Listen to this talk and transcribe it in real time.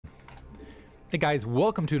Hey guys,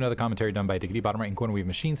 welcome to another commentary done by Diggity. Bottom right hand corner we have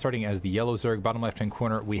Machine starting as the yellow Zerg. Bottom left hand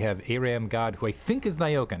corner we have Aram God, who I think is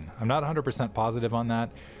Nyoken. I'm not 100% positive on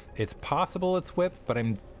that. It's possible it's Whip, but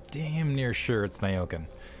I'm damn near sure it's Nyoken.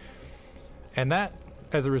 And that,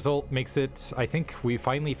 as a result, makes it, I think we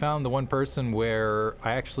finally found the one person where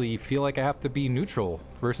I actually feel like I have to be neutral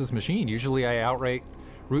versus Machine. Usually I outright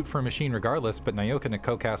root for Machine regardless, but Nyoken, a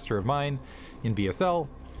co-caster of mine in BSL,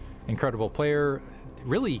 incredible player,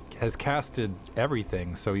 really has casted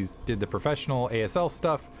everything. So he's did the professional ASL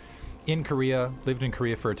stuff in Korea, lived in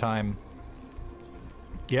Korea for a time.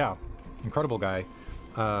 Yeah, incredible guy.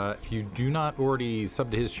 If you do not already sub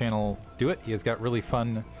to his channel, do it. He has got really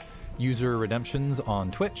fun user redemptions on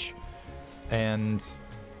Twitch, and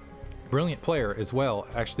brilliant player as well.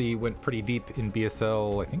 Actually went pretty deep in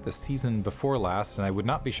BSL, I think the season before last, and I would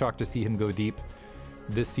not be shocked to see him go deep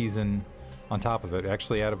this season on top of it.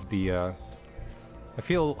 Actually, out of the I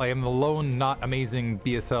feel I am the lone not amazing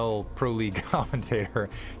BSL Pro League commentator.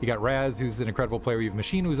 You got Raz, who's an incredible player. You have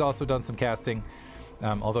Machine, who's also done some casting,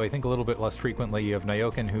 although I think a little bit less frequently. You have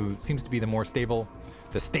Nyoken, who seems to be the more stable,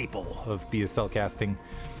 the staple of BSL casting.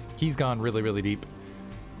 He's gone really, really deep.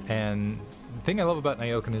 And the thing I love about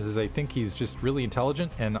Nyoken is I think he's just really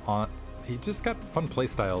intelligent, and he just got fun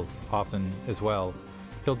playstyles often as well.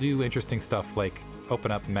 He'll do interesting stuff like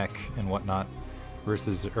open up mech and whatnot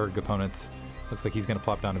versus erg opponents. Looks like he's going to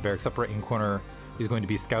plop down to barracks. Upper right-hand corner, he's going to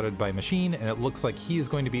be scouted by Machine, and it looks like he's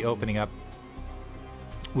going to be opening up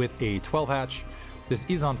with a 12 hatch. This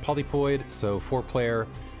is on Polypoid, so 4-player,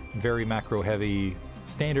 very macro-heavy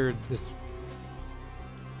standard. This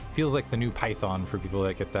feels like the new Python for people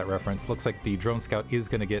that get that reference. Looks like the drone scout is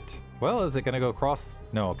going to get... Well, is it going to go across?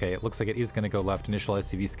 No, okay. It looks like it is going to go left. Initial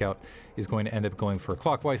SCV scout is going to end up going for a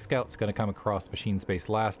clockwise scout. It's going to come across Machine space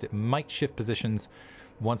last. It might shift positions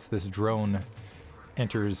once this drone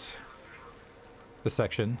enters the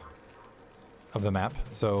section of the map.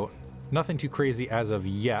 So nothing too crazy as of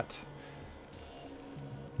yet.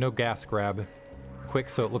 No gas grab quick,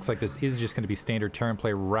 so it looks like this is just going to be standard turn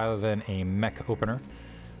play rather than a mech opener.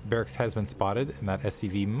 Barracks has been spotted, and that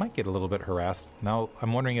SCV might get a little bit harassed. Now,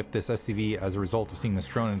 I'm wondering if this SCV, as a result of seeing this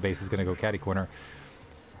drone in base, is going to go catty corner.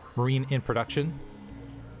 Marine in production.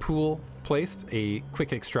 Pool placed, a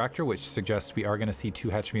quick extractor, which suggests we are going to see 2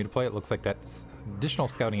 hatch mutaplay. It looks like that's additional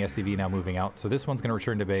scouting SCV now moving out. So this one's going to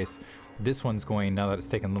return to base. This one's going, now that it's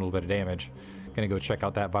taken a little bit of damage, going to go check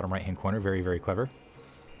out that bottom right-hand corner. Very, very clever.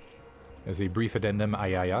 As a brief addendum,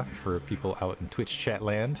 ayaya, for people out in Twitch chat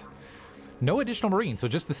land. No additional Marine, so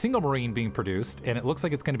just the single Marine being produced, and it looks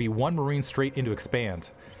like it's going to be 1 Marine straight into expand.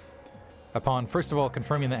 Upon, first of all,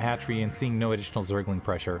 confirming that hatchery and seeing no additional Zergling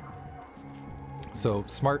pressure. So,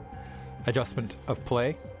 smart adjustment of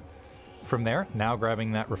play from there. Now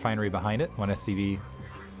grabbing that refinery behind it. 1 SCV.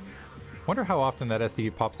 Wonder how often that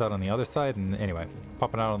SCV pops out on the other side. And anyway,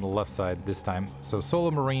 popping out on the left side this time. So, solo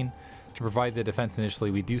Marine to provide the defense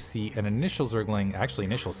initially. We do see an initial Zergling, actually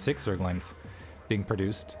initial 6 Zerglings being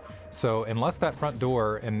produced. So, unless that front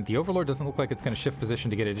door, and the Overlord doesn't look like it's going to shift position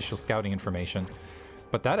to get additional scouting information,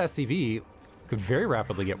 but that SCV could very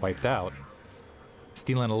rapidly get wiped out.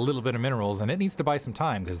 Stealing a little bit of minerals, and it needs to buy some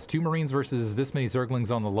time, because 2 Marines versus this many Zerglings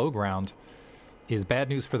on the low ground is bad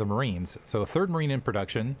news for the Marines. So a 3rd Marine in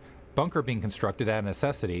production, bunker being constructed at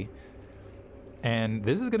necessity, and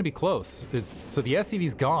this is going to be close. So the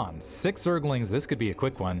SCV's gone. 6 Zerglings, this could be a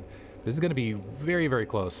quick one. This is going to be very, very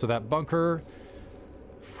close. So that bunker,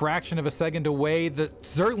 fraction of a second away, the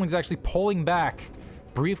Zergling's actually pulling back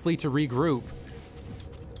briefly to regroup.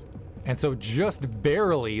 And so just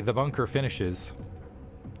barely the bunker finishes.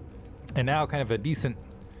 And now kind of a decent,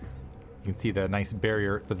 you can see the nice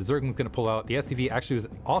barrier, but the Zergling's going to pull out. The SCV actually was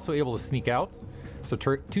also able to sneak out. So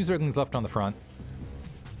 2 Zerglings left on the front.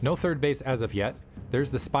 No 3rd base as of yet.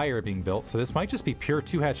 There's the Spire being built. So this might just be pure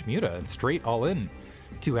 2-hatch muta and straight all in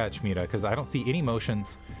 2-hatch muta, because I don't see any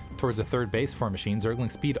motions towards the 3rd base for Machine.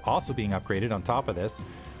 Zergling speed also being upgraded on top of this.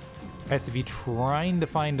 SCV trying to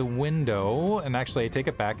find a window, and actually I take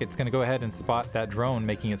it back. It's going to go ahead and spot that drone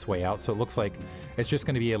making its way out. So it looks like it's just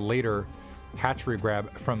going to be a later hatchery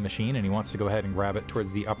grab from Machine, and he wants to go ahead and grab it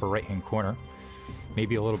towards the upper right-hand corner.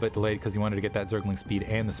 Maybe a little bit delayed because he wanted to get that Zergling speed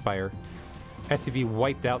and the Spire. SCV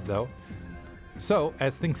wiped out though. So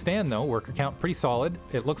as things stand though, worker count pretty solid.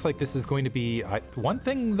 It looks like this is going to be... one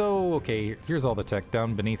thing though, okay, here's all the tech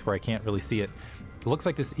down beneath where I can't really see it. It looks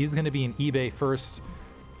like this is going to be an eBay first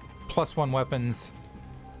 +1 weapons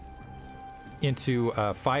into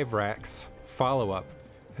 5 racks follow-up,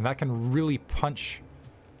 and that can really punch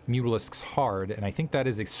Mutalisks hard, and I think that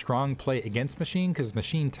is a strong play against Machine, because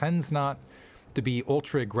Machine tends not to be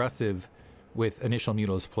ultra aggressive with initial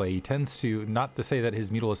Mutalisk play. He tends to, not to say that his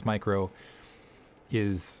Mutalisk micro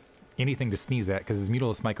is anything to sneeze at, because his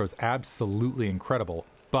Mutalisk micro is absolutely incredible,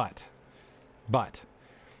 but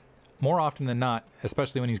more often than not,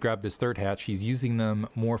 especially when he's grabbed this third hatch, he's using them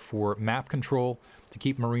more for map control, to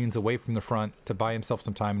keep Marines away from the front, to buy himself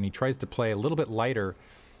some time, and he tries to play a little bit lighter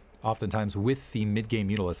oftentimes with the mid-game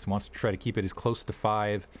Mutalisk. Wants to try to keep it as close to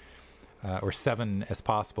 5 or 7 as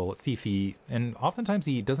possible. Let's see if he, and oftentimes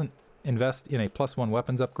he doesn't invest in a +1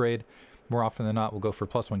 weapons upgrade. More often than not, we'll go for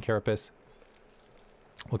 +1 carapace.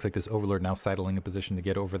 Looks like this Overlord now sidling a position to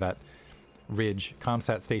get over that ridge.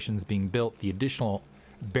 Comsat stations being built, the additional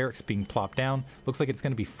barracks being plopped down. Looks like it's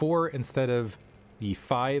going to be 4 instead of the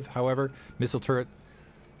 5, however. Missile turret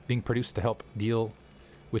being produced to help deal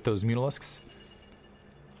with those Mutalisks.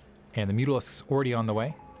 And the Mutalisk's already on the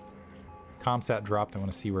way. Comsat dropped. I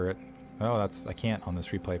want to see where it... Oh, that's... I can't on this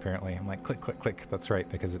replay, apparently. I'm like, click, click, click. That's right,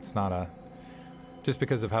 because it's not a... Just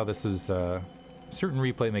because of how this is... certain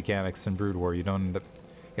replay mechanics in Brood War, you don't end up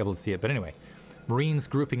able to see it. But anyway, Marines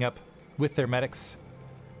grouping up with their medics.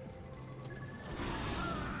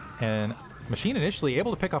 And Machine initially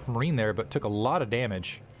able to pick off a Marine there, but took a lot of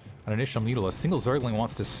damage on initial Mutalisk. Single Zergling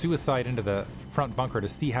wants to suicide into the front bunker to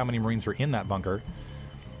see how many Marines are in that bunker.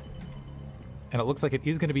 And it looks like it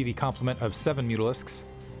is going to be the complement of 7 Mutalisks.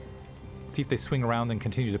 See if they swing around and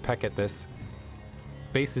continue to peck at this.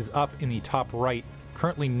 Base is up in the top right.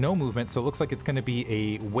 Currently no movement, so it looks like it's going to be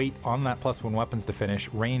a wait on that +1 weapons to finish.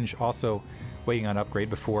 Range also waiting on upgrade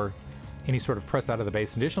before any sort of press out of the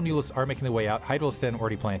base. Additional Mutalisks are making their way out. Hydralis Den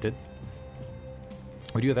already planted.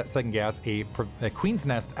 We do have that second gas. A Queen's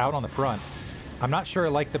Nest out on the front. I'm not sure I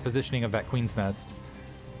like the positioning of that Queen's Nest,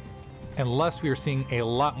 unless we are seeing a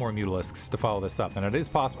lot more Mutalisks to follow this up. And it is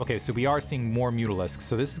possible. Okay, so we are seeing more Mutalisks.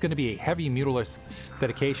 So this is going to be a heavy Mutalisk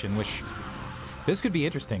dedication, which this could be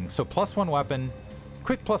interesting. So +1 weapon,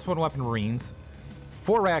 quick +1 weapon Marines,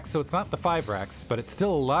 4 racks, so it's not the 5 racks, but it's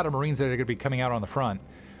still a lot of Marines that are going to be coming out on the front.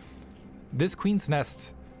 This Queen's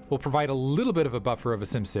Nest will provide a little bit of a buffer of a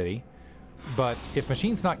SimCity, but if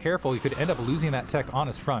Machine's not careful, he could end up losing that tech on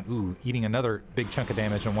his front. Ooh, eating another big chunk of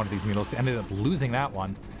damage on one of these Mutalisks. Ended up losing that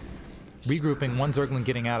one. Regrouping, one Zergling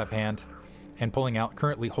getting out of hand and pulling out,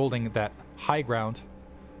 currently holding that high ground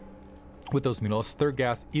with those Mutalisks. Third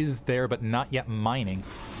gas is there, but not yet mining.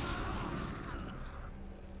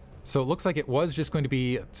 So it looks like it was just going to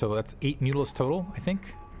be, so that's 8 Mutalisks total, I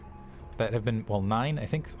think, that have been, well, 9, I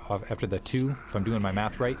think, after the 2, if I'm doing my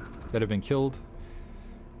math right, that have been killed.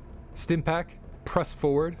 Stimpak, press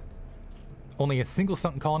forward. Only a single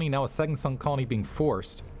sunken colony, now a second sunken colony being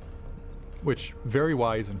forced, which very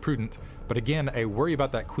wise and prudent. But again, I worry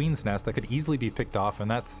about that Queen's Nest that could easily be picked off, and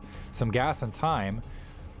that's some gas and time.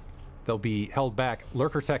 They'll be held back.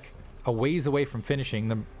 Lurker Tech a ways away from finishing.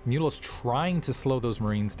 The Mutalisk trying to slow those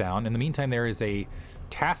Marines down. In the meantime, there is a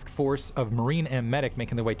task force of Marine and Medic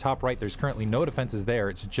making their way top right. There's currently no defenses there.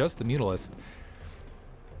 It's just the Mutalisk.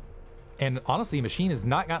 And honestly, Machine has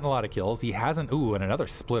not gotten a lot of kills. He hasn't... Ooh, and another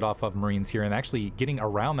split off of Marines here, and actually getting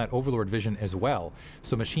around that Overlord vision as well.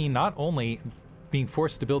 So Machine not only being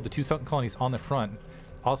forced to build the 2 sunken colonies on the front,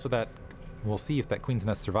 also that... We'll see if that Queen's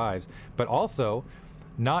Nest survives, but also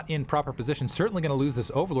not in proper position. Certainly going to lose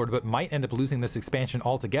this Overlord, but might end up losing this expansion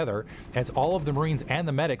altogether as all of the Marines and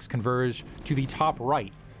the Medics converge to the top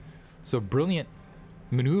right. So brilliant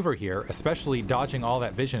maneuver here, especially dodging all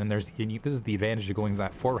that vision. And this is the advantage of going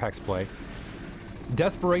that 4 racks play.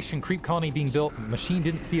 Desperation creep colony being built. Machine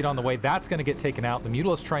didn't see it on the way. That's going to get taken out. The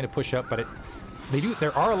Mutalisk trying to push up, but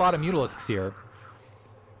there are a lot of Mutalisks here.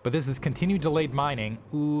 But this is continued delayed mining.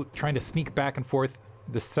 Ooh, trying to sneak back and forth.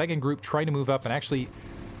 The second group trying to move up, and actually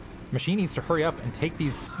Machine needs to hurry up and take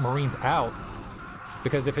these Marines out,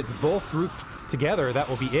 because if it's both grouped together, that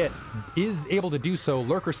will be it. Is able to do so.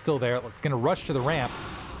 Lurker's still there. It's going to rush to the ramp,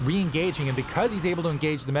 re-engaging, and because he's able to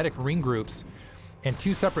engage the Medic Marine groups in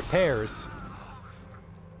 2 separate pairs,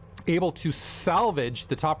 able to salvage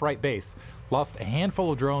the top right base. Lost a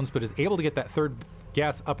handful of drones, but is able to get that third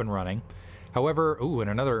gas up and running. However, ooh, and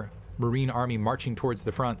another Marine army marching towards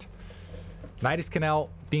the front. Nidus Canal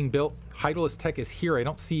being built. Hydralis Tech is here. I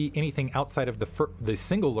don't see anything outside of the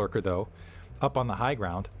single Lurker, though, up on the high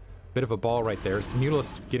ground. Bit of a ball right there. Some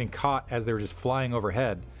Mutalisks getting caught as they were just flying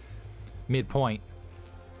overhead. Midpoint.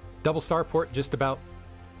 Double starport just about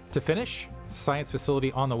to finish. Science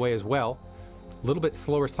facility on the way as well. A little bit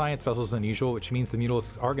slower science vessels than usual, which means the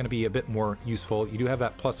Mutalisks are going to be a bit more useful. You do have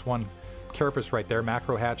that +1 carapace right there.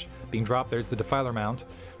 Macro hatch being dropped. There's the Defiler Mound.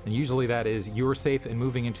 And usually that is you're safe and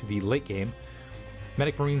moving into the late game.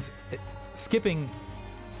 Medic Marines skipping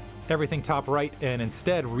everything top right and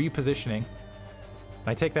instead repositioning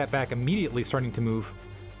I take that back immediately, starting to move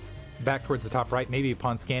back towards the top right, maybe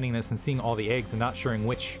upon scanning this and seeing all the eggs and not sure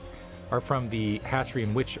which are from the hatchery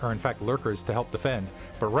and which are in fact lurkers to help defend.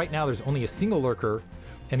 But right now there's only a single lurker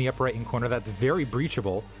in the upper right hand corner that's very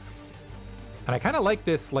breachable. And I kind of like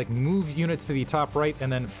this, like, move units to the top right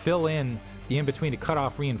and then fill in the in-between to cut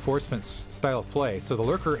off reinforcements style of play. So the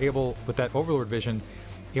lurker able, with that Overlord vision,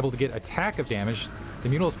 able to get attack of damage. The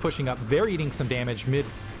Mutals pushing up, they're eating some damage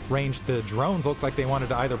mid-range. The drones look like they wanted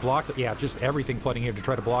to either block it. Yeah, just everything flooding here to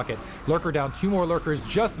try to block it. Lurker down, 2 more lurkers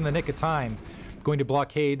just in the nick of time. Going to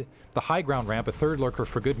blockade the high ground ramp, a 3rd lurker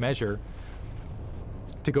for good measure,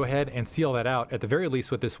 to go ahead and seal that out. At the very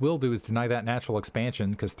least, what this will do is deny that natural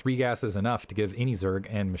expansion, because 3 gas is enough to give any Zerg,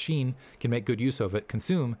 and Machine can make good use of it.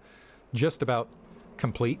 Consume just about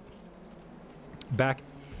complete. Back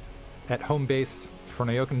at home base for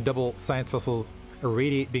Nyoken, double science vessels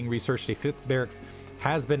irradiate being researched. A 5th barracks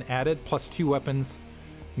has been added, plus 2 weapons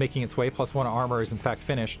making its way, plus 1 armor is in fact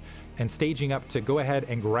finished, and staging up to go ahead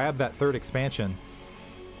and grab that 3rd expansion.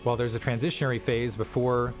 While there's a transitionary phase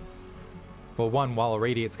before, well, while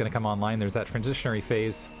Irradiate's going to come online, there's that transitionary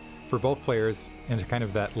phase for both players into kind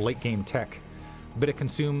of that late game tech. A bit of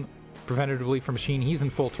consume preventatively for Machine. He's in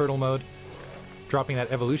full turtle mode, dropping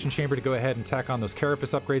that evolution chamber to go ahead and tack on those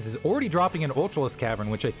Carapace upgrades. Is already dropping an Ultralisk Cavern,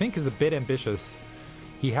 which I think is a bit ambitious.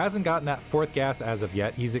 He hasn't gotten that 4th gas as of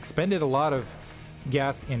yet. He's expended a lot of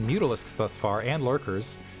gas in Mutalisks thus far, and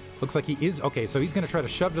Lurkers. Looks like he is... Okay, so he's going to try to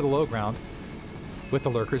shove to the low ground with the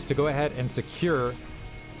Lurkers to go ahead and secure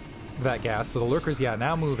that gas. So the Lurkers, yeah,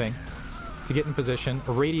 now moving to get in position.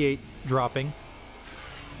 Irradiate dropping.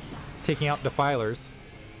 Taking out Defilers.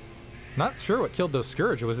 Not sure what killed those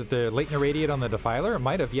Scourge. Was it the latent Irradiate on the Defiler? It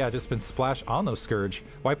might have, yeah, just been splashed on those Scourge.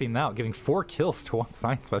 Wiping them out, giving 4 kills to 1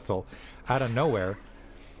 Science Vessel out of nowhere.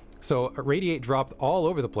 So Irradiate dropped all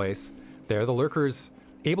over the place there. The Lurkers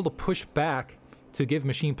able to push back to give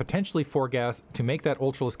Machine potentially 4 gas to make that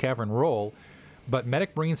Ultralisk Cavern roll. But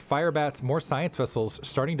Medic Marines, Fire Bats, more Science Vessels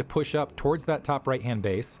starting to push up towards that top right-hand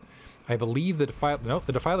base. I believe the Defiler... Nope,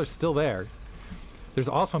 the Defiler's still there. There's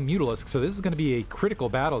also a Mutalisk, so this is going to be a critical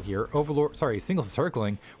battle here. Overlord... Sorry, single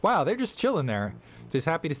circling. Wow, they're just chilling there. Just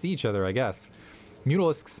happy to see each other, I guess.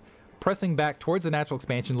 Mutalisks pressing back towards the natural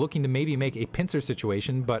expansion, looking to maybe make a pincer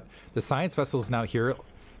situation, but the Science Vessels now here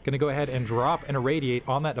going to go ahead and drop and Irradiate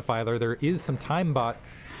on that Defiler. There is some time bot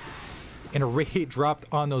and Irradiate dropped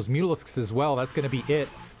on those Mutalisks as well. That's going to be it.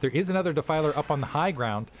 There is another Defiler up on the high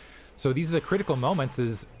ground. So these are the critical moments.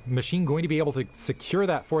 Is Machine going to be able to secure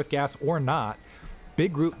that 4th gas or not?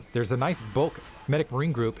 Big group. There's a nice bulk Medic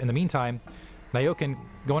Marine group. In the meantime, Nyoken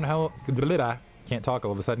going home. Can't talk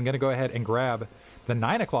all of a sudden. Going to go ahead and grab the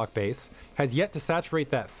 9 o'clock base. Has yet to saturate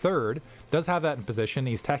that 3rd. Does have that in position.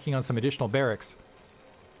 He's tacking on some additional barracks.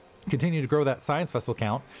 Continue to grow that Science Vessel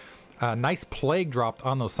count. Nice Plague dropped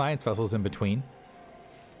on those Science Vessels in between.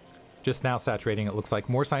 Just now saturating, it looks like.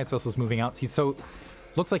 More Science Vessels moving out.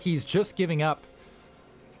 Looks like he's just giving up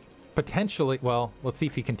potentially... Well, let's see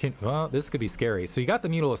if he continues... Well, this could be scary. So you got the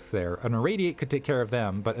Mutalisks there. An Irradiate could take care of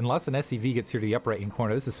them, but unless an SCV gets here to the upper right-hand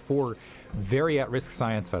corner, this is 4 very at-risk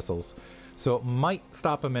Science Vessels. So it might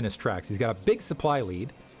stop him in his tracks. He's got a big supply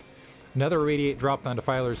lead. Another Irradiate dropped on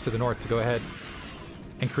Defilers to the north to go ahead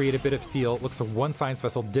and create a bit of seal. Looks like 1 Science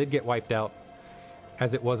Vessel did get wiped out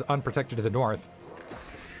as it was unprotected to the north.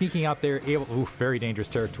 Sneaking out there, very dangerous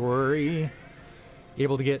territory.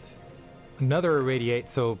 Able to get another Irradiate,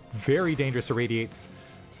 so very dangerous Irradiates.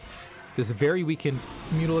 This very weakened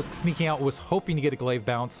Mutalisk sneaking out, was hoping to get a glaive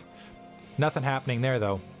bounce. Nothing happening there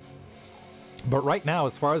though. But right now,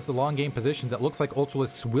 as far as the long game positions, it looks like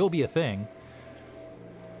Ultralisks will be a thing.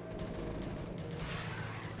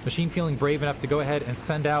 Machine feeling brave enough to go ahead and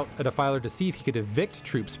send out a Defiler to see if he could evict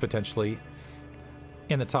troops potentially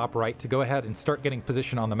in the top right to go ahead and start getting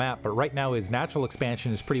position on the map. But right now his natural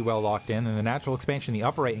expansion is pretty well locked in, and the natural expansion in the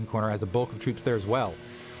upper right-hand corner has a bulk of troops there as well.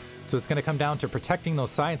 So it's going to come down to protecting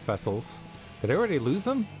those Science Vessels. Did I already lose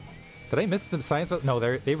them? Did I miss the Science Vessels? No,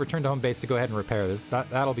 they returned to home base to go ahead and repair this.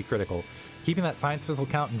 That'll be critical. Keeping that Science Vessel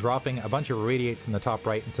count and dropping a bunch of Irradiates in the top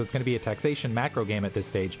right, and so it's going to be a taxation macro game at this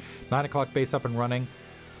stage. 9 o'clock base up and running.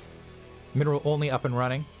 Mineral only up and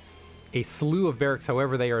running. A slew of barracks,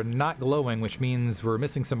 however, they are not glowing, which means we're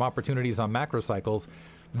missing some opportunities on macro cycles.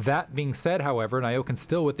 That being said, however, Nyoken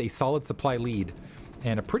still with a solid supply lead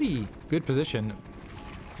and a pretty good position.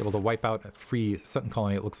 Able to wipe out a free Sutton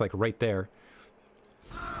colony, it looks like right there.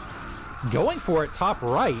 Going for it top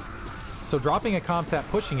right. So dropping a Comsat,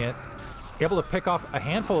 pushing it. Able to pick off a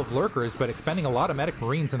handful of Lurkers, but expending a lot of Medic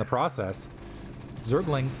Marines in the process.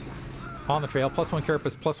 Zerglings on the trail. +1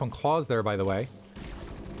 Carapace, +1 Claws there, by the way.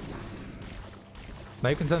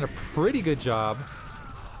 Nyoken's done a pretty good job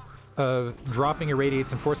of dropping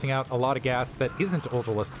irradiates and forcing out a lot of gas that isn't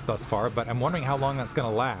Ultralisks thus far, but I'm wondering how long that's going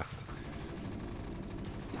to last.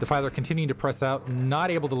 Defiler continuing to press out, not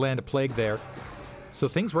able to land a plague there. So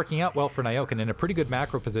things working out well for Nyoken in a pretty good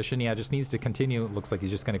macro position. Yeah, just needs to continue. Looks like he's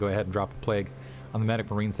just going to go ahead and drop a plague on the medic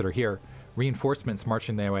marines that are here. Reinforcements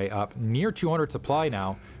marching their way up. Near 200 supply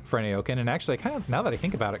now for Nyoken. And actually, now that I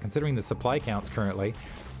think about it, considering the supply counts currently,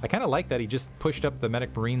 I kind of like that he just pushed up the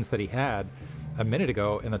medic marines that he had a minute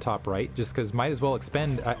ago in the top right, just because might as well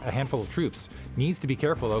expend a handful of troops. Needs to be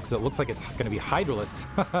careful though, because it looks like it's going to be Hydralisks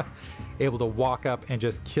able to walk up and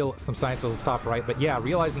just kill some science vessels top right. But yeah,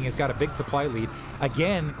 realizing he's got a big supply lead,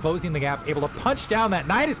 again closing the gap, able to punch down that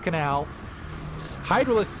Nidus Canal.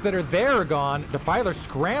 Hydralisks that are there are gone. Defiler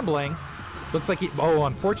scrambling. Looks like he, oh,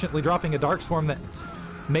 unfortunately dropping a Dark Swarm that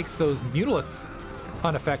makes those Mutalisks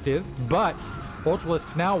ineffective, but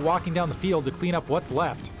Ultralisks now walking down the field to clean up what's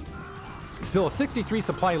left. Still a 63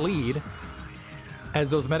 supply lead as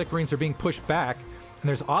those medic marines are being pushed back. And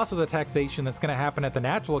there's also the taxation that's going to happen at the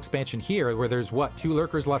natural expansion here, where there's, what, 2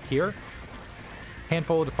 lurkers left here?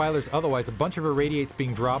 Handful of defilers otherwise, a bunch of irradiates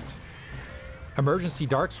being dropped. Emergency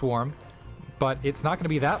Dark Swarm, but it's not going to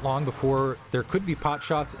be that long before there could be pot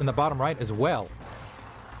shots in the bottom right as well.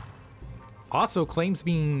 Also, claims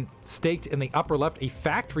being staked in the upper left, a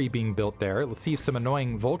factory being built there. Let's see if some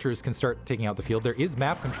annoying vultures can start taking out the field. There is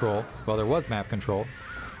map control. Well, there was map control.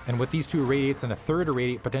 And with these 2 irradiates and a 3rd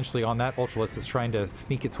irradiate potentially on that Ultralist that's trying to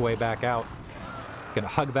sneak its way back out. Gonna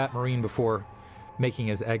hug that Marine before making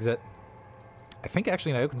his exit. I think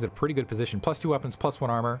actually Nyoken's in a pretty good position. +2 weapons, +1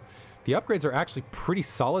 armor. The upgrades are actually pretty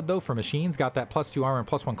solid though for machines. Got that +2 armor and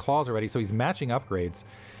 +1 claws already, so he's matching upgrades.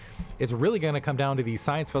 It's really going to come down to these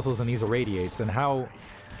science vessels and these irradiates and how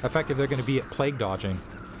effective they're going to be at plague dodging.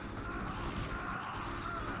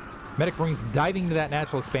 Medic Marines diving into that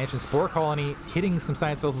natural expansion. Spore Colony hitting some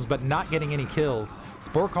science vessels but not getting any kills.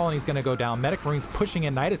 Spore Colony is going to go down. Medic Marines pushing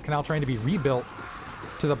in. Nidus Canal trying to be rebuilt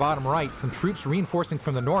to the bottom right. Some troops reinforcing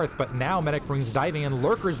from the north, but now Medic Marines diving in.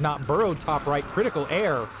 Lurkers not burrowed top right. Critical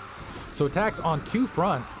air. So attacks on 2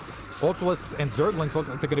 fronts. Ultralisks and Zerglings look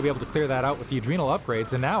like they're going to be able to clear that out with the Adrenal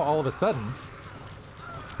upgrades. And now, all of a sudden,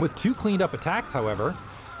 with 2 cleaned up attacks, however,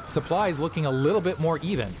 supplies looking a little bit more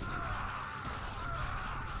even.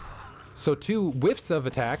 So 2 whiffs of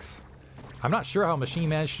attacks. I'm not sure how Machine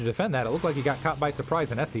managed to defend that. It looked like he got caught by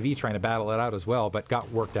surprise, and SCV trying to battle it out as well, but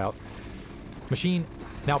got worked out. Machine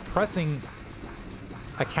now pressing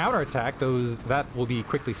a counterattack. That will be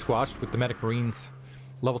quickly squashed with the Medic Marines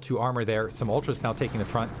level 2 armor there. Some Ultras now taking the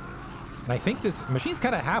front. And I think this Machine's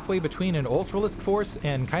kind of halfway between an Ultralisk force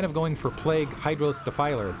and kind of going for Plague, Hydralisk,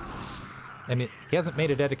 Defiler. And he hasn't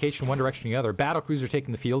made a dedication one direction or the other. Battlecruiser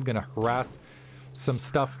taking the field, going to harass some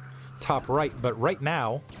stuff top right. But right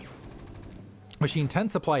now, Machine 10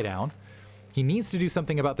 supply down. He needs to do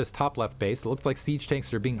something about this top left base. It looks like siege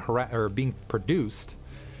tanks are being produced.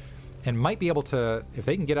 And might be able to, if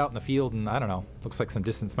they can get out in the field, and I don't know, looks like some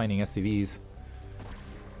distance mining SCVs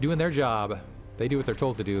doing their job. They do what they're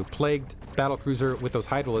told to do. Plagued battlecruiser with those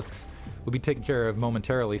Hydralisks will be taken care of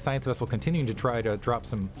momentarily. Science vessel continuing to try to drop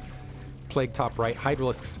some plague top right.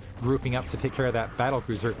 Hydralisks grouping up to take care of that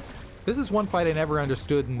battlecruiser. This is one fight I never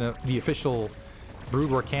understood in the official Brood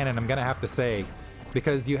War canon, I'm gonna have to say,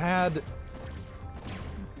 because you had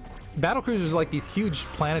battlecruisers like these huge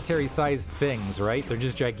planetary-sized things, right? They're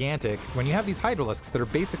just gigantic. When you have these Hydralisks that are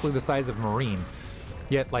basically the size of Marine,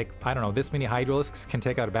 yet, like, I don't know, this many Hydralisks can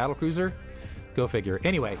take out a battlecruiser? Go figure.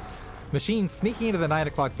 Anyway, Machine sneaking into the 9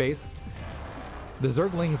 o'clock base. The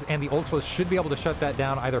Zerglings and the Ultras should be able to shut that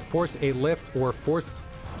down, either force a lift or force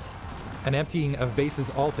an emptying of bases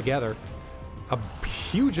altogether. A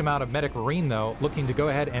huge amount of Medic Marine, though, looking to go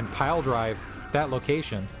ahead and pile drive that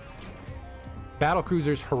location.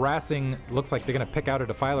 Battlecruisers harassing, looks like they're going to pick out a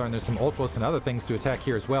Defiler, and there's some Ultras and other things to attack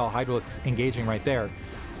here as well. Hydralisks engaging right there.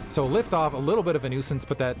 So liftoff, a little bit of a nuisance,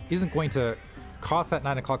 but that isn't going to cost that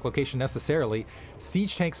 9 o'clock location necessarily.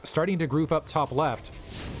 Siege tanks starting to group up top left.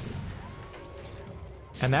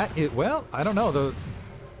 And that is, well, I don't know. The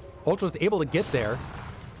Ultra's able to get there.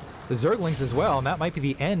 The Zerglings as well, and that might be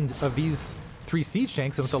the end of these 3 siege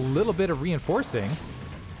tanks. And with a little bit of reinforcing,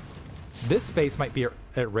 this space might be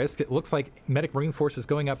at risk. It looks like Medic Marine forces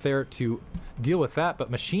going up there to deal with that, but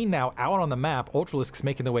Machine now out on the map. Ultralisks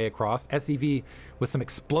making the way across. SCV with some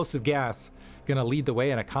explosive gas going to lead the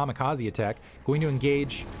way in a kamikaze attack. Going to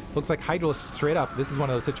engage. Looks like Hydralisk straight up. This is one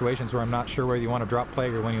of those situations where I'm not sure whether you want to drop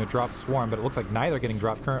Plague or when you would drop Swarm, but it looks like neither getting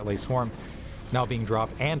dropped currently. Swarm now being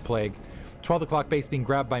dropped and Plague. 12 o'clock base being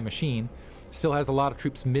grabbed by Machine. Still has a lot of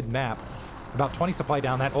troops mid-map. About 20 supply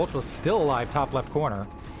down. That Ultra's still alive, top left corner.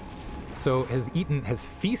 So has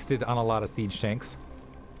feasted on a lot of siege tanks.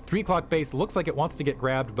 3 o'clock base looks like it wants to get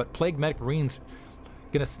grabbed, but Plague Medic Marines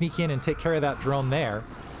gonna sneak in and take care of that drone there.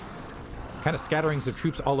 Kind of scattering the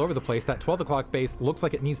troops all over the place. That 12 o'clock base looks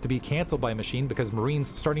like it needs to be canceled by Machine because Marines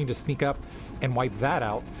starting to sneak up and wipe that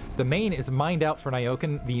out. The main is mined out for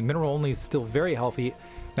Nyoken. The mineral only is still very healthy.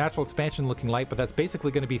 Natural expansion looking light, but that's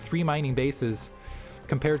basically going to be 3 mining bases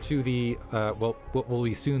compared to the, well, what will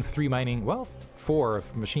be soon 3 mining, well, 4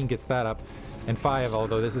 if Machine gets that up, and 5,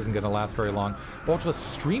 although this isn't going to last very long. Ultra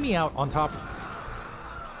streaming out on top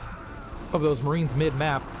of those Marines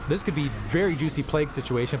mid-map. This could be very juicy Plague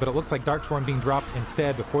situation, but it looks like Dark Swarm being dropped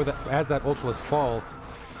instead before that, as that Ultralisk falls.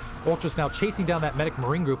 Ultra's now chasing down that Medic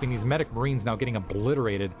Marine grouping. These Medic Marines now getting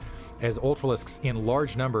obliterated as Ultralisks in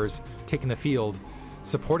large numbers taking the field,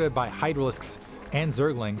 supported by Hydralisks and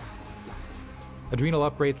Zerglings. Adrenal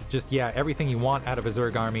upgrades, just, yeah, everything you want out of a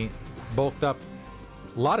Zerg army. Bulked up.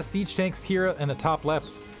 A lot of siege tanks here in the top left.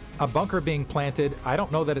 A bunker being planted. I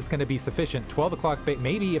don't know that it's going to be sufficient. 12 o'clock base,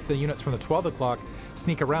 maybe if the units from the 12 o'clock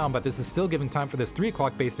sneak around, but this is still giving time for this 3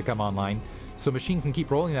 o'clock base to come online. So Machine can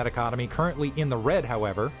keep rolling that economy. Currently in the red,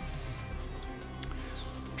 however.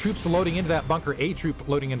 Troops loading into that bunker. A troop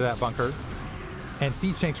loading into that bunker. And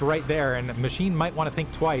siege tanks right there. And Machine might want to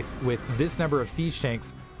think twice with this number of siege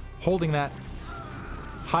tanks holding that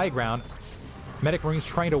high ground. Medic Marines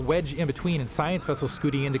trying to wedge in between, and Science Vessels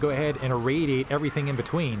scooting in to go ahead and irradiate everything in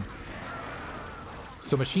between.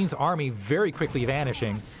 So Machine's army very quickly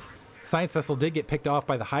vanishing. Science Vessel did get picked off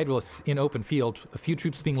by the Hydralisks in open field. A few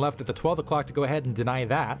troops being left at the 12 o'clock to go ahead and deny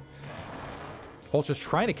that. Ultra's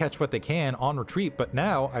trying to catch what they can on retreat, but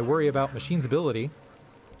now I worry about Machine's ability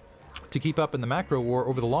to keep up in the macro war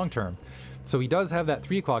over the long term. So he does have that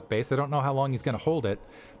 3 o'clock base. I don't know how long he's going to hold it,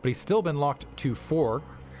 but he's still been locked to 4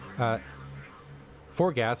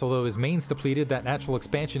 gas, although his main's depleted. That natural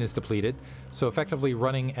expansion is depleted. So effectively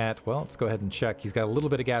running at, well, let's go ahead and check. He's got a little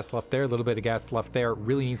bit of gas left there, a little bit of gas left there.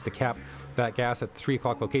 Really needs to cap that gas at the 3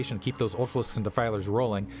 o'clock location, keep those Ultralisks and Defilers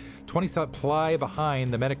rolling. 20 supply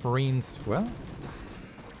behind the Medic Marines. Well,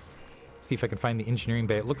 see if I can find the engineering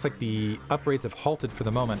bay. It looks like the upgrades have halted for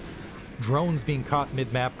the moment. Drones being caught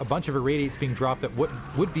mid-map, a bunch of irradiates being dropped that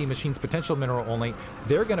would be Machine's potential mineral only.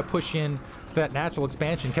 They're going to push in to that natural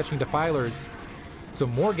expansion, catching Defilers. So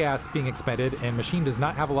more gas being expended, and Machine does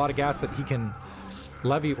not have a lot of gas that he can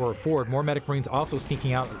levy or afford. More Medic Marines also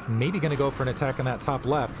sneaking out, maybe going to go for an attack on that top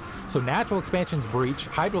left. So natural expansion's breach.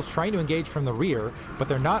 Hydral's trying to engage from the rear, but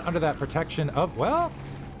they're not under that protection of, well,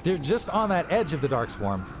 they're just on that edge of the Dark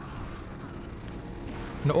Swarm.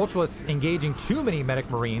 And Ultralisk engaging too many Medic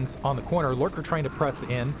Marines on the corner. Lurker trying to press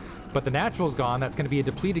in, but the natural's gone. That's going to be a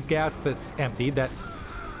depleted gas that's emptied. That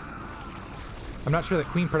I'm not sure that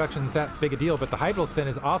Queen production's that big a deal, but the Hydral Spin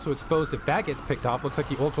is also exposed if that gets picked off. Looks like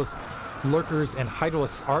the Ultralisk, Lurkers, and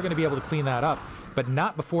Hydralisks are going to be able to clean that up, but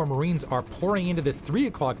not before Marines are pouring into this 3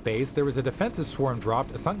 o'clock base. There was a defensive swarm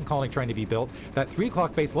dropped, a sunken colony trying to be built. That 3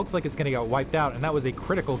 o'clock base looks like it's going to get wiped out, and that was a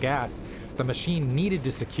critical gas the Machine needed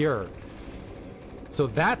to secure. So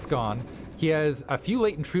that's gone. He has a few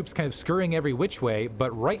latent troops kind of scurrying every which way, but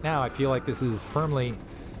right now I feel like this is firmly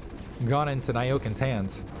gone into Nyoken's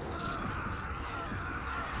hands.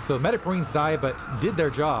 So Medic Marines die, but did their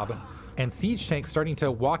job, and siege tanks starting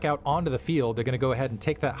to walk out onto the field. They're going to go ahead and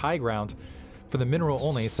take that high ground for the mineral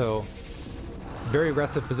only, so very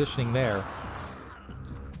aggressive positioning there.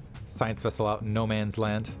 Science Vessel out in no man's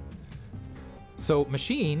land. So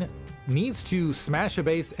Machine needs to smash a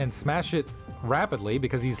base and smash it rapidly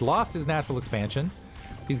because he's lost his natural expansion.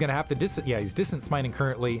 He's going to have to he's distance mining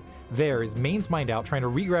currently there. His main's mined out, trying to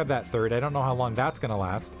re-grab that third. I don't know how long that's going to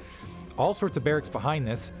last. All sorts of barracks behind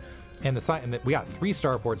this, and we got 3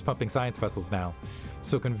 starports pumping Science Vessels now,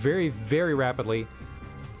 so can very, very rapidly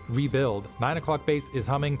rebuild. 9 o'clock base is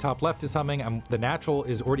humming, top left is humming, the natural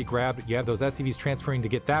is already grabbed. You have those SCVs transferring to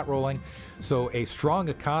get that rolling, so a strong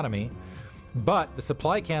economy, but the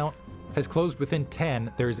supply count has closed within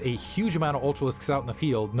 10. There's a huge amount of Ultralisks out in the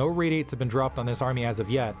field. No radiates have been dropped on this army as of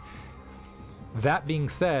yet. That being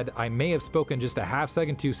said, I may have spoken just a half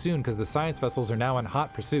second too soon because the Science Vessels are now in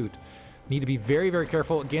hot pursuit. Need to be very, very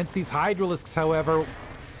careful against these Hydralisks, however.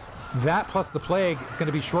 That plus the Plague, it's going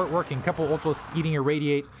to be short working. Couple Ultralisks eating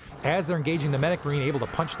irradiate as they're engaging the Medic Marine, able to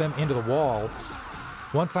punch them into the wall.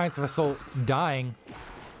 One Science Vessel dying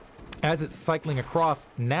as it's cycling across.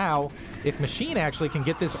 Now, if Machine actually can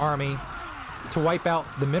get this army to wipe out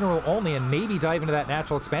the mineral only and maybe dive into that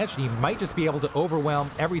natural expansion, he might just be able to overwhelm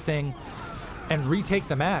everything and retake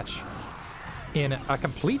the match in a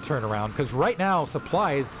complete turnaround, because right now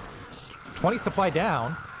supplies 20 supply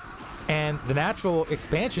down. and the natural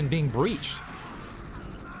expansion being breached.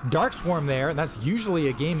 Dark Swarm there, and that's usually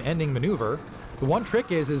a game-ending maneuver. The one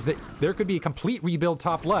trick is that there could be a complete rebuild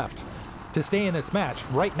top left to stay in this match.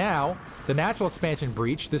 Right now, the natural expansion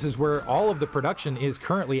breach, this is where all of the production is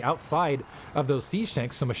currently outside of those siege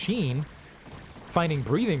tanks, so Machine finding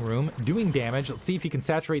breathing room, doing damage. Let's see if he can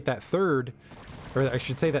saturate that third, or I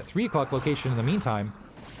should say that 3 o'clock location in the meantime.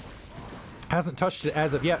 Hasn't touched it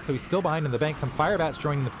as of yet, so he's still behind in the bank. Some Firebats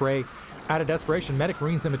joining the fray out of desperation. Medic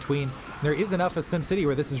Marines in between. There is enough of SimCity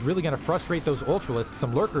where this is really going to frustrate those Ultralisks.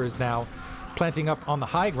 Some Lurkers now planting up on the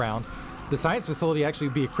high ground. The science facility actually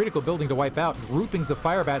would be a critical building to wipe out. Groupings of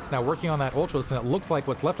Firebats now working on that Ultralisk, and it looks like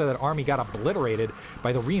what's left of that army got obliterated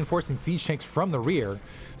by the reinforcing siege tanks from the rear.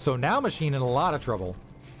 So now Machine in a lot of trouble.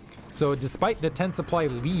 So despite the 10 supply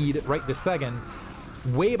lead right this second,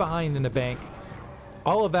 way behind in the bank,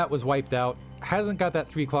 all of that was wiped out. Hasn't got that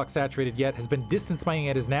 3 o'clock saturated yet, has been distance mining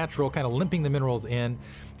at his natural, kind of limping the minerals in,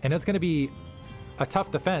 and it's going to be a tough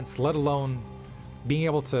defense, let alone being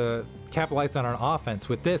able to capitalize on an offense.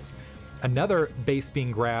 With this, another base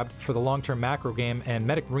being grabbed for the long-term macro game, and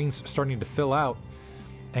Medic Marines starting to fill out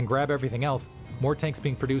and grab everything else. More tanks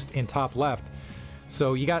being produced in top left.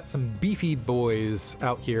 So you got some beefy boys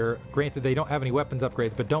out here. Granted, they don't have any weapons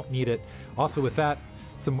upgrades, but don't need it. Also with that,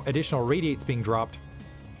 some additional radiates being dropped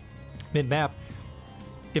mid-map.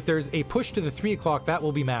 If there's a push to the 3 o'clock, that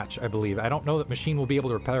will be match, I believe. I don't know that Machine will be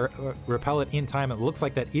able to repel it in time. It looks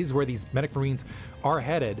like that is where these Medic Marines are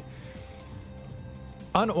headed.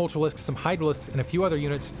 Un-Ultralisks, some Hydralisks, and a few other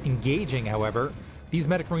units engaging, however. These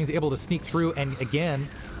Medic Marines able to sneak through, and again,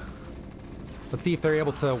 let's see if they're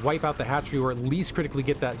able to wipe out the hatchery or at least critically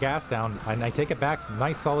get that gas down. And I take it back.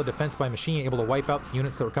 Nice solid defense by Machine, able to wipe out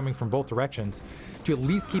units that were coming from both directions to at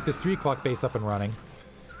least keep this 3 o'clock base up and running.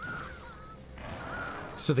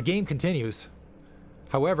 So the game continues.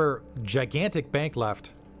 However, gigantic bank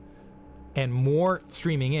left and more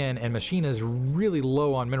streaming in, and Machine is really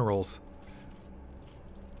low on minerals.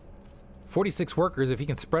 46 workers, if he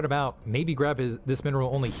can spread them out, maybe grab this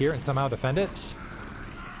mineral only here and somehow defend it.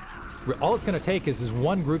 All it's going to take is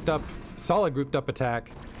one grouped up, solid grouped up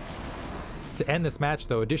attack to end this match,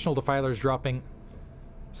 though. Additional defilers dropping,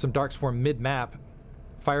 some Dark Swarm mid-map.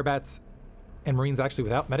 Firebats and Marines actually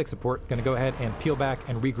without medic support going to go ahead and peel back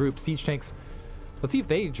and regroup. Siege tanks, let's see if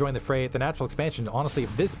they join the fray at the natural expansion. Honestly,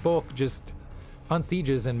 if this bulk just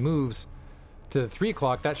unsieges and moves to 3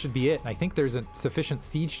 o'clock, that should be it. And I think there's sufficient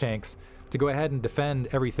siege tanks to go ahead and defend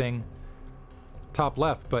everything top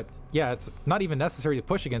left. But yeah, it's not even necessary to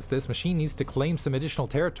push against this. Machine needs to claim some additional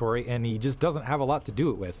territory, and he just doesn't have a lot to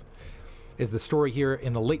do it with, is the story here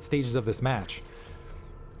in the late stages of this match.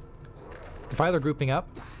 Defiler grouping up.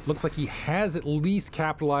 Looks like he has at least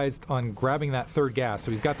capitalized on grabbing that third gas.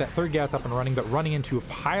 So he's got that third gas up and running, but running into a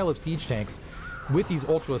pile of siege tanks with these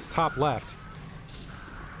Ultralisks top left.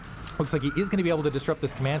 Looks like he is going to be able to disrupt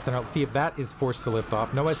this command center. Let's see if that is forced to lift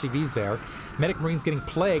off. No SCVs there. Medic Marines getting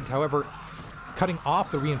plagued, however, cutting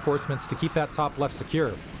off the reinforcements to keep that top left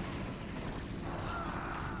secure.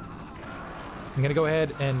 I'm going to go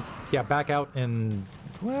ahead and, yeah, back out and,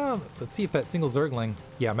 well, let's see if that single Zergling,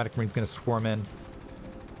 yeah, Medic Marine's going to swarm in.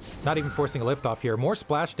 Not even forcing a liftoff here. More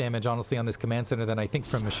splash damage, honestly, on this command center than I think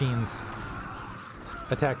from Machine's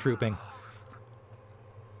attack trooping.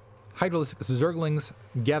 Hydralisk Zerglings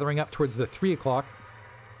gathering up towards the 3 o'clock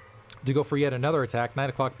to go for yet another attack. 9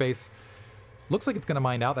 o'clock base looks like it's going to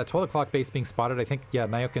mine out. That 12 o'clock base being spotted. I think, yeah,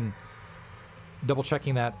 Nyoken double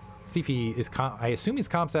checking that. See if he is, I assume he's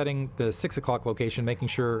comp-setting the 6 o'clock location, making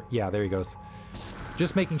sure, yeah, there he goes.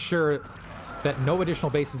 Just making sure that no additional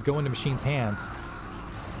bases go into Machine's hands.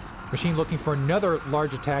 Machine looking for another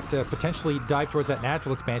large attack to potentially dive towards that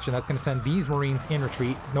natural expansion. That's going to send these Marines in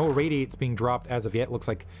retreat. No radiates being dropped as of yet. Looks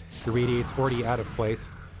like the radiate's already out of place.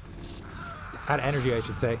 Out of energy, I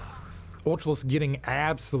should say. Ultralisks getting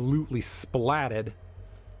absolutely splatted.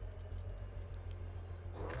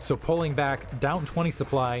 So pulling back, down 20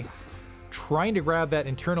 supply. Trying to grab that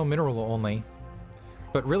internal mineral only.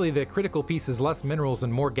 But really the critical piece is less minerals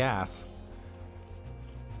and more gas.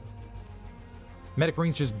 Medic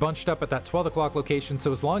Marines just bunched up at that 12 o'clock location,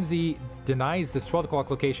 so as long as he denies this 12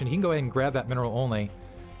 o'clock location, he can go ahead and grab that mineral only.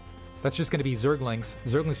 That's just going to be Zerglings.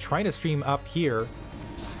 Zerglings trying to stream up here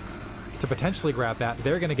to potentially grab that.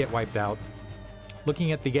 They're going to get wiped out.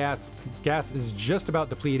 Looking at the gas, gas is just about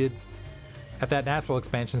depleted at that natural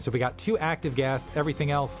expansion, so we got 2 active gas.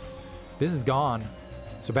 Everything else, this is gone.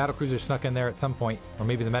 So battlecruiser snuck in there at some point, or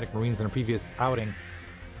maybe the Medic Marines in a previous outing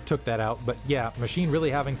took that out. But yeah, Machine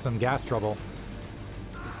really having some gas trouble.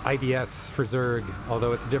 IBS for Zerg,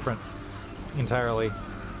 although it's different entirely.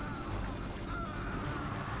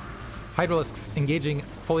 Hydralisks engaging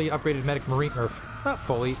fully upgraded medic marine, or not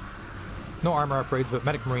fully, no armor upgrades, but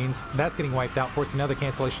medic marines. That's getting wiped out, forcing another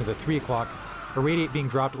cancellation to the 3 o'clock. Irradiate being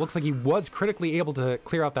dropped. It looks like he was critically able to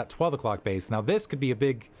clear out that 12 o'clock base. Now this could be a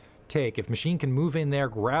big take. If Machine can move in there,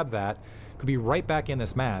 grab that, could be right back in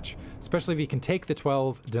this match. Especially if he can take the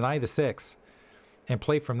 12, deny the 6, and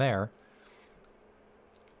play from there.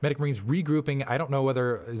 Medic Marines regrouping. I don't know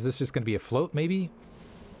whether, is this just going to be a float maybe?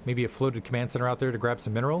 Maybe a floated command center out there to grab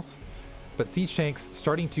some minerals. But siege tanks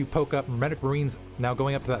starting to poke up. Medic Marines now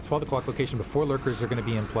going up to that 12 o'clock location before lurkers are going to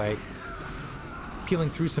be in play. Peeling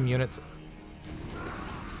through some units.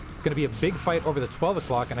 It's going to be a big fight over the 12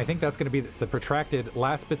 o'clock, and I think that's going to be the protracted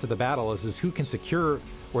last bits of the battle is who can secure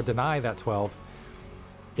or deny that 12.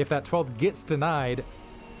 If that 12 gets denied,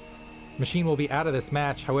 Machine will be out of this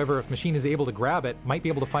match. However, if Machine is able to grab it, might be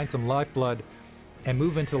able to find some lifeblood and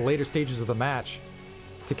move into the later stages of the match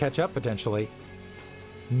to catch up potentially.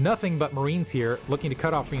 Nothing but Marines here, looking to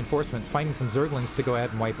cut off reinforcements, finding some Zerglings to go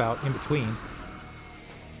ahead and wipe out in between.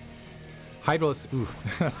 Hydralisks, ooh,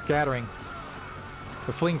 scattering.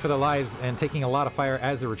 They're fleeing for their lives and taking a lot of fire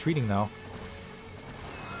as they're retreating, though.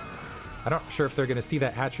 I'm not sure if they're going to see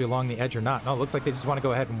that hatchery along the edge or not. No, it looks like they just want to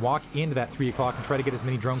go ahead and walk into that 3 o'clock and try to get as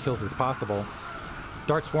many drone kills as possible.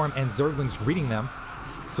 Dark Swarm and Zerglings greeting them.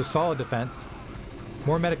 So solid defense.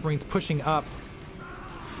 More Medic Marines pushing up.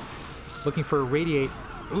 Looking for Irradiate.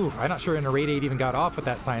 Ooh, I'm not sure an Irradiate even got off with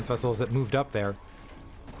that Science Vessel as it moved up there.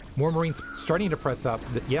 More Marines starting to press up.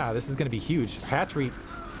 Yeah, this is going to be huge. Hatchery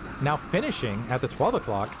now finishing at the 12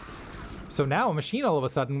 o'clock. So now a Machine all of a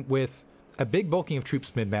sudden with a big bulking of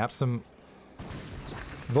troops mid-map. Some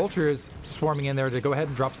Vultures swarming in there to go ahead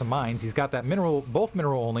and drop some mines. He's got that mineral, both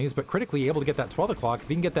mineral onlys, but critically able to get that 12 o'clock. If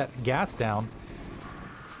he can get that gas down,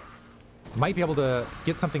 might be able to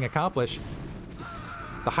get something accomplished.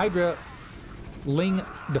 The Hydra Ling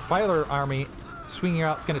Defiler army swinging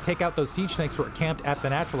out, going to take out those siege tanks who are camped at the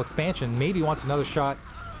natural expansion. Maybe wants another shot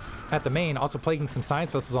at the main. Also plaguing some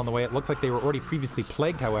science vessels on the way. It looks like they were already previously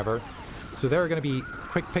plagued, however. So there are going to be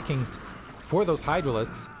quick pickings for those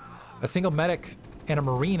Hydralisks. A single medic and a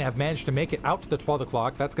Marine have managed to make it out to the 12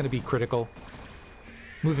 o'clock. That's going to be critical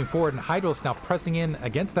moving forward. And Hydralisks now pressing in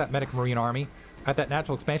against that medic Marine army at that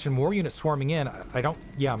natural expansion. More units swarming in.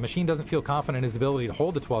 Machine doesn't feel confident in his ability to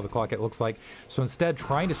hold the 12 o'clock, it looks like. So instead,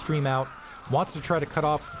 trying to stream out, wants to try to cut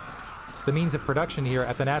off the means of production here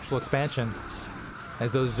at the natural expansion,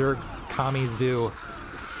 as those Zerg commies do.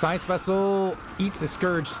 Science Vessel eats a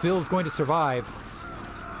Scourge, still is going to survive.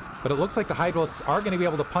 But it looks like the Hydralisks are going to be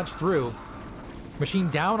able to punch through. Machine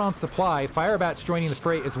down on supply. Firebats joining the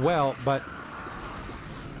fray as well, but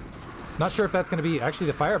not sure if that's going to be... Actually,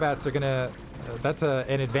 the Firebats are going to... that's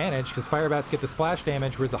an advantage, because Firebats get the splash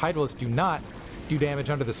damage, where the Hydralisks do not do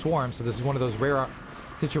damage under the Swarm. So this is one of those rare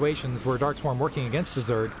situations where Dark Swarm working against the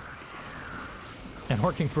Zerg. And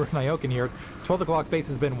working for Nyoken here. 12 o'clock base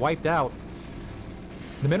has been wiped out.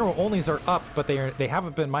 The mineral onlys are up, but they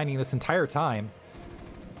haven't been mining this entire time.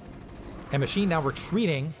 And Machine now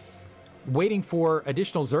retreating, waiting for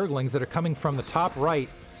additional Zerglings that are coming from the top right,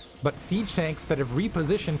 but siege tanks that have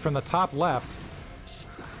repositioned from the top left,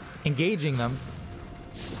 engaging them.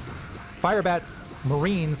 Firebats,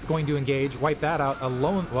 Marines going to engage, wipe that out. A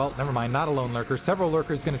lone, well, never mind, not a lone lurker. Several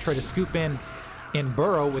lurkers going to try to scoop in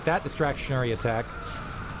burrow with that distractionary attack.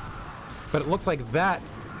 But it looks like that,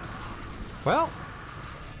 well,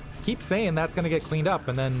 keep saying that's going to get cleaned up,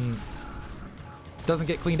 and then doesn't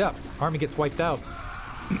get cleaned up. Army gets wiped out.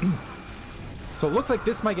 So it looks like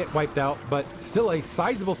this might get wiped out, but still a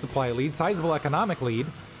sizable supply lead, sizable economic lead.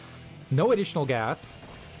 No additional gas.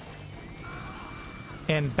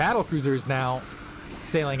 And battle cruisers now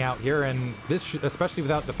sailing out here, and this should, especially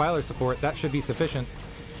without Defiler support, that should be sufficient.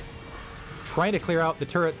 Trying to clear out the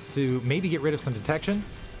turrets to maybe get rid of some detection,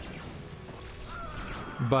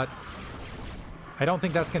 but I don't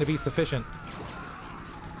think that's going to be sufficient.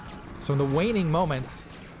 So in the waning moments,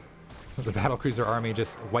 the battlecruiser army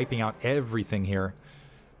just wiping out everything here.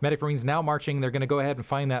 Medic Marines now marching. They're going to go ahead and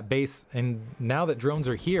find that base, and now that drones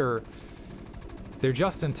are here, they're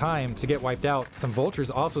just in time to get wiped out. Some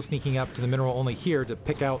Vultures also sneaking up to the mineral only here to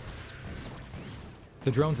pick out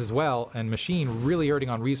the drones as well, and Machine really hurting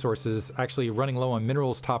on resources, actually running low on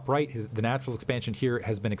minerals top right. The natural expansion here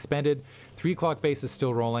has been expended. 3 o'clock base is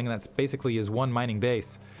still rolling, and that's basically his one mining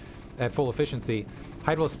base at full efficiency.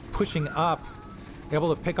 Hydralis pushing up,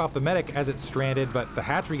 able to pick off the medic as it's stranded, but the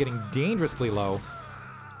hatchery getting dangerously low.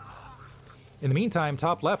 In the meantime,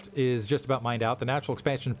 top left is just about mined out. The natural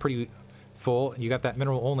expansion pretty full. You got that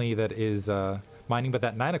mineral only that is mining, but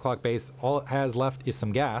that 9 o'clock base, all it has left is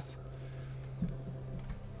some gas.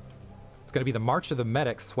 It's going to be the March of the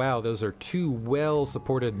Medics. Wow, those are two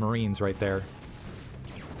well-supported Marines right there.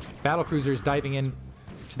 Battlecruisers diving in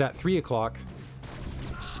to that 3 o'clock.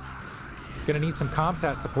 Going to need some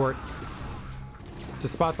ComSat support to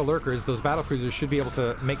spot the lurkers. Those battlecruisers should be able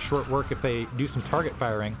to make short work if they do some target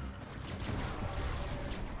firing.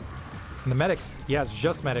 And the medics, yeah, it's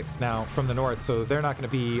just medics now from the north, so they're not going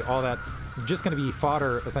to be all that, just going to be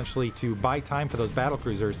fodder essentially to buy time for those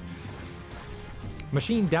battlecruisers.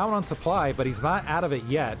 Machine down on supply, but he's not out of it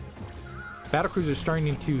yet. Battlecruisers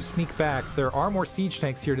starting to sneak back. There are more siege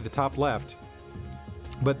tanks here to the top left,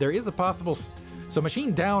 but there is a possible... So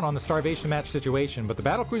Machine down on the starvation match situation, but the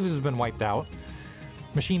battlecruisers have been wiped out.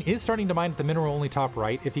 Machine is starting to mine at the mineral-only top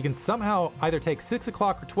right. If he can somehow either take 6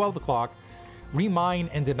 o'clock or 12 o'clock, remine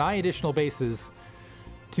and deny additional bases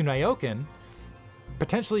to Nyoken,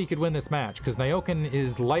 potentially he could win this match, because Nyoken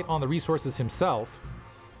is light on the resources himself.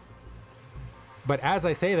 But as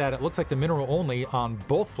I say that, it looks like the mineral-only on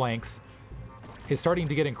both flanks is starting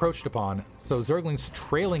to get encroached upon. So Zergling's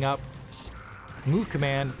trailing up, move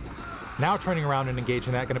command, now turning around and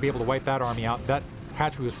engaging that, going to be able to wipe that army out. That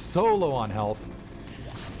hatchery was so low on health.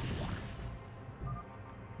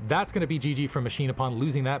 That's going to be GG for Machine upon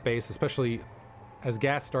losing that base, especially as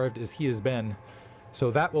gas-starved as he has been. So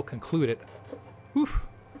that will conclude it. Whew.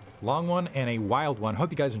 Long one and a wild one. Hope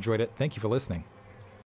you guys enjoyed it. Thank you for listening.